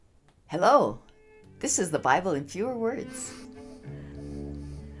Hello, this is the Bible in Fewer Words.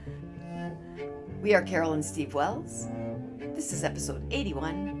 We are Carol and Steve Wells. This is episode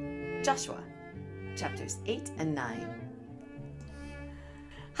 81, Joshua, chapters 8 and 9.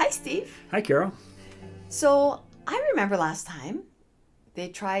 Hi, Steve. Hi, Carol. So I remember last time they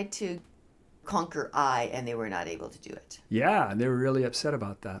tried to conquer Ai and they were not able to do it. Yeah, they were really upset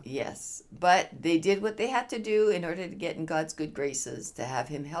about that. Yes, but they did what they had to do in order to get in God's good graces to have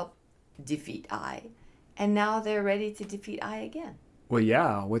him help defeat Ai. And now they're ready to defeat Ai again. Well,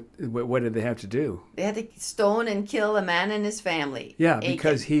 yeah. What did they have to do? They had to stone and kill a man and his family. Yeah,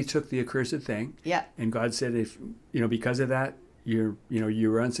 because he took the accursed thing. Yeah. And God said, if because of that, you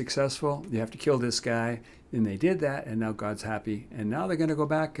were unsuccessful. You have to kill this guy. And they did that, and now God's happy. And now they're going to go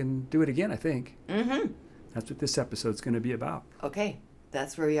back and do it again, I think. Mm-hmm. That's what this episode's going to be about. Okay,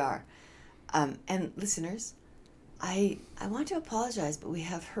 that's where we are. And listeners, I want to apologize, but we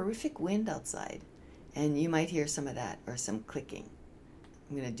have horrific wind outside, and you might hear some of that or some clicking.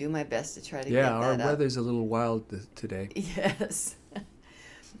 I'm going to do my best to try to get that up. Yeah, our weather's a little wild today. Yes.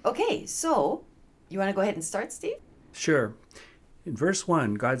 Okay, so you want to go ahead and start, Steve? Sure. In verse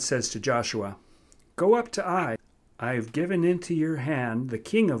 1, God says to Joshua, "Go up to Ai. I have given into your hand the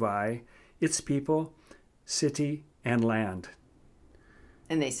king of Ai, its people, city, and land."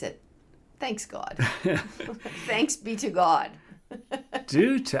 And they said, "Thanks, God." Thanks be to God.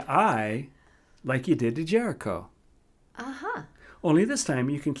 Do to Ai like you did to Jericho. Uh-huh. Only this time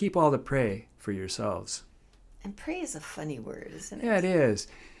you can keep all the prey for yourselves. And prey is a funny word, isn't it? Yeah, it is.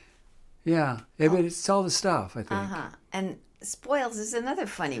 Yeah, but it's all the stuff, I think. Uh-huh. And spoils is another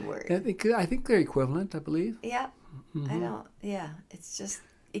funny word. I think they're equivalent, I believe. Yeah. Mm-hmm. I don't, yeah. It's just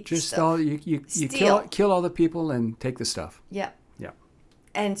Just stuff. all, you kill all the people and take the stuff. Yeah. Yeah.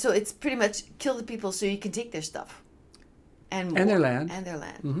 And so it's pretty much kill the people so you can take their stuff. And their land. And their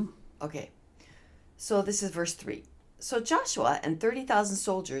land. Mm-hmm. Okay. So this is verse 3. So Joshua and 30,000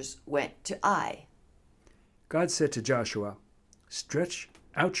 soldiers went to Ai. God said to Joshua, "Stretch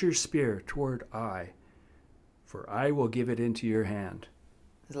out your spear toward Ai, for I will give it into your hand."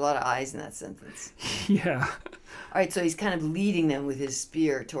 There's a lot of I's in that sentence. Yeah. All right, so he's kind of leading them with his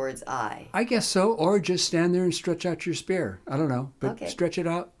spear towards Ai. I guess so, or just stand there and stretch out your spear. I don't know, but Okay. Stretch it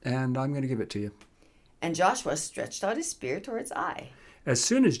out, and I'm going to give it to you. And Joshua stretched out his spear towards Ai. As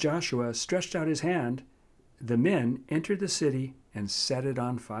soon as Joshua stretched out his hand, the men entered the city and set it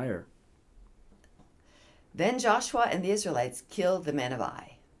on fire. Then Joshua and the Israelites killed the men of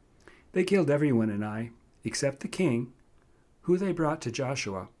Ai. They killed everyone in Ai, except the king, who they brought to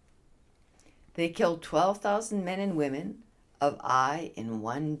Joshua. They killed 12,000 men and women of Ai in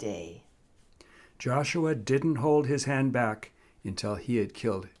one day. Joshua didn't hold his hand back until he had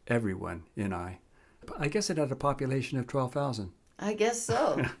killed everyone in Ai. I guess it had a population of 12,000. I guess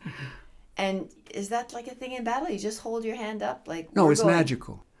so. And is that like a thing in battle? You just hold your hand up? No, it's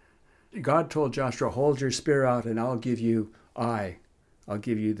magical. God told Joshua, "Hold your spear out and I'll give you Ai. I'll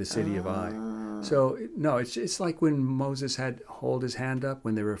give you the city of Ai." So, no, it's like when Moses had hold his hand up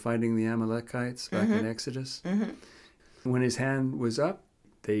when they were fighting the Amalekites back in Exodus. Mm-hmm. When his hand was up,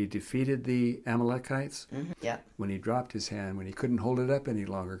 they defeated the Amalekites. Mm-hmm. Yeah. When he dropped his hand, when he couldn't hold it up any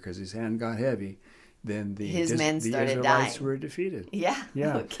longer because his hand got heavy, then the Israelites dying. Were defeated. Yeah.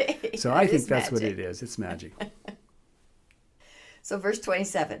 Okay. So I think that's what it is. It's magic. So verse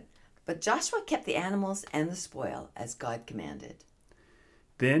 27. But Joshua kept the animals and the spoil as God commanded.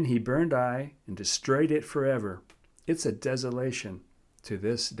 Then he burned Ai and destroyed it forever. It's a desolation to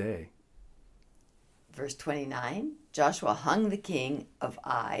this day. Verse 29. Joshua hung the king of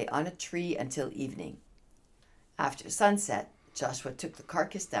Ai on a tree until evening. After sunset, Joshua took the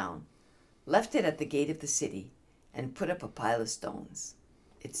carcass down, left it at the gate of the city, and put up a pile of stones.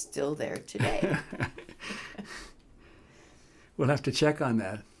 It's still there today. We'll have to check on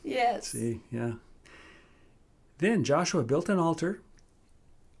that. Yes. See, yeah. Then Joshua built an altar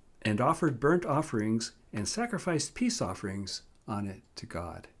and offered burnt offerings and sacrificed peace offerings on it to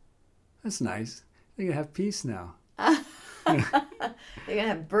God. That's nice. They're going to have peace now. They're going to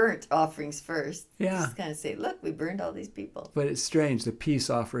have burnt offerings first. Yeah. Just kind of say, look, we burned all these people. But it's strange, the peace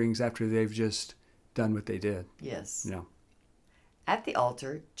offerings after they've just done what they did. Yes. Yeah. At the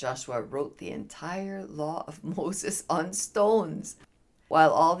altar, Joshua wrote the entire law of Moses on stones while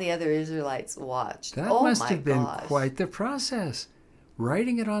all the other Israelites watched. That must have been quite the process.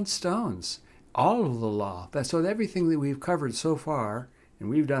 Writing it on stones. All of the law. So everything that we've covered so far, and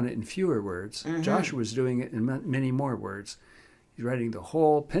we've done it in fewer words. Mm-hmm. Joshua's doing it in many more words. He's writing the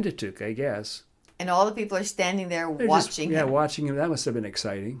whole Pentateuch, I guess. And all the people are standing there watching him. Yeah, watching him. That must have been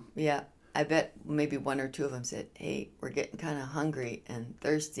exciting. Yeah. I bet maybe one or two of them said, hey, we're getting kind of hungry and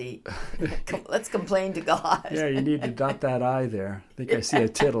thirsty. Let's complain to God. Yeah, you need to dot that I there. I think I see a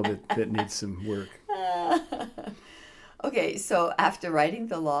tittle that needs some work. Okay, so after writing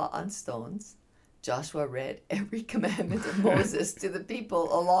the law on stones, Joshua read every commandment of Moses to the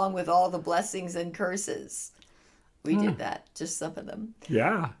people along with all the blessings and curses. We did that, just some of them.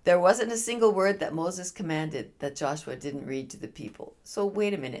 Yeah. There wasn't a single word that Moses commanded that Joshua didn't read to the people. So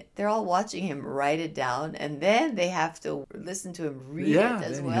wait a minute. They're all watching him write it down, and then they have to listen to him read it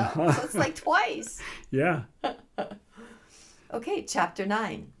as well. So it's like twice. Yeah. Okay, chapter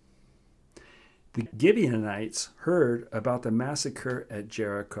 9. The Gibeonites heard about the massacre at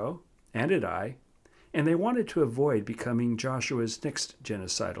Jericho and at Ai, and they wanted to avoid becoming Joshua's next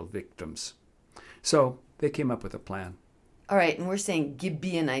genocidal victims. So they came up with a plan. All right, and we're saying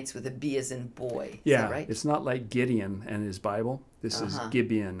Gibeonites with a B as in boy. Is that right? It's not like Gideon and his Bible. This is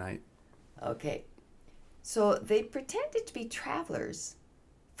Gibeonite. Okay. So they pretended to be travelers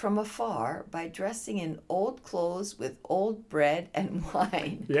from afar by dressing in old clothes with old bread and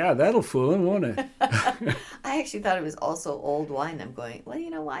wine. Yeah, that'll fool him, won't it? I actually thought it was also old wine. I'm going,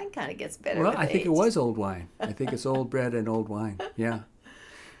 well, wine kind of gets better Well, with I think age. it was old wine. I think it's old bread and old wine. Yeah.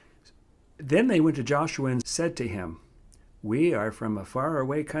 Then they went to Joshua and said to him, we are from a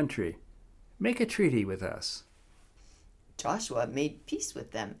faraway country. Make a treaty with us. Joshua made peace with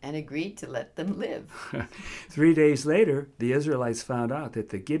them and agreed to let them live. 3 days later, the Israelites found out that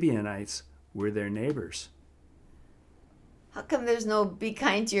the Gibeonites were their neighbors. How come there's no be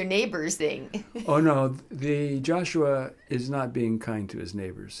kind to your neighbors thing? Oh no, the Joshua is not being kind to his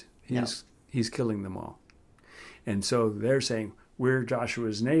neighbors. He's killing them all. And so they're saying, we're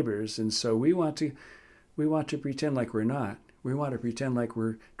Joshua's neighbors, and so we want to pretend like we're not. We want to pretend like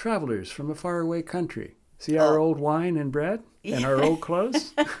we're travelers from a faraway country. See our old wine and bread and our old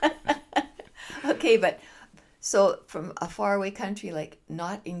clothes? Okay, but so from a faraway country, like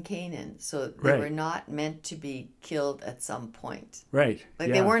not in Canaan, so they were not meant to be killed at some point. Right.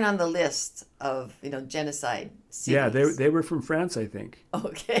 Like they weren't on the list of, genocide cities. Yeah, they were from France, I think.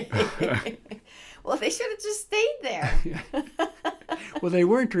 Okay. Well, they should have just stayed there. Well, they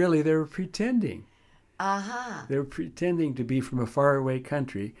weren't really. They were pretending. Uh-huh. They were pretending to be from a faraway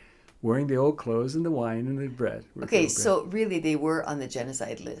country, wearing the old clothes and the wine and the bread. Okay, so really they were on the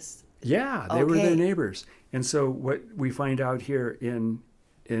genocide list. Yeah, they were their neighbors. And so what we find out here in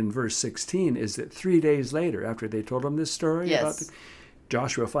verse 16 is that 3 days later, after they told him this story,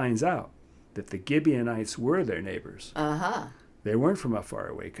 Joshua finds out that the Gibeonites were their neighbors. Uh-huh. They weren't from a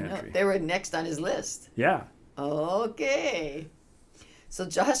faraway country. No, they were next on his list. Yeah. Okay. So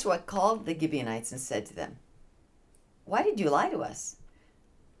Joshua called the Gibeonites and said to them, why did you lie to us?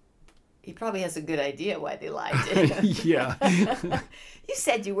 He probably has a good idea why they lied to him. Yeah. You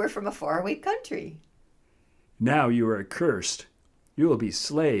said you were from a faraway country. Now you are accursed. You will be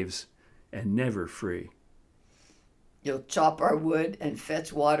slaves and never free. You'll chop our wood and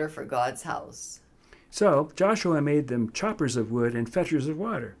fetch water for God's house. So Joshua made them choppers of wood and fetchers of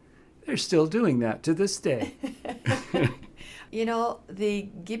water. They're still doing that to this day. The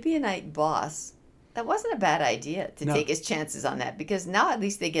Gibeonite boss, that wasn't a bad idea to take his chances on that, because now at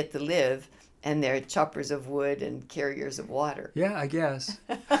least they get to live and they're choppers of wood and carriers of water. Yeah, I guess.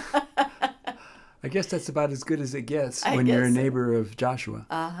 I guess that's about as good as it gets when you're a neighbor of Joshua.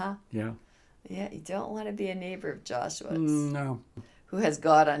 Uh-huh. Yeah. Yeah, you don't want to be a neighbor of Joshua's. No. Who has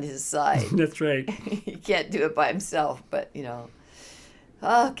God on his side. That's right. He can't do it by himself, but,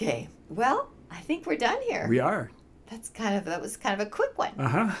 Okay. Well, I think we're done here. We are. That was kind of a quick one.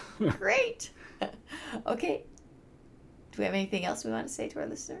 Uh-huh. Great. Okay. Do we have anything else we want to say to our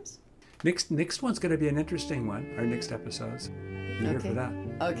listeners? Next one's going to be an interesting one. Our next episodes. Be here for that.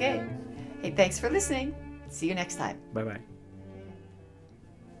 Okay. Hey, thanks for listening. See you next time. Bye-bye.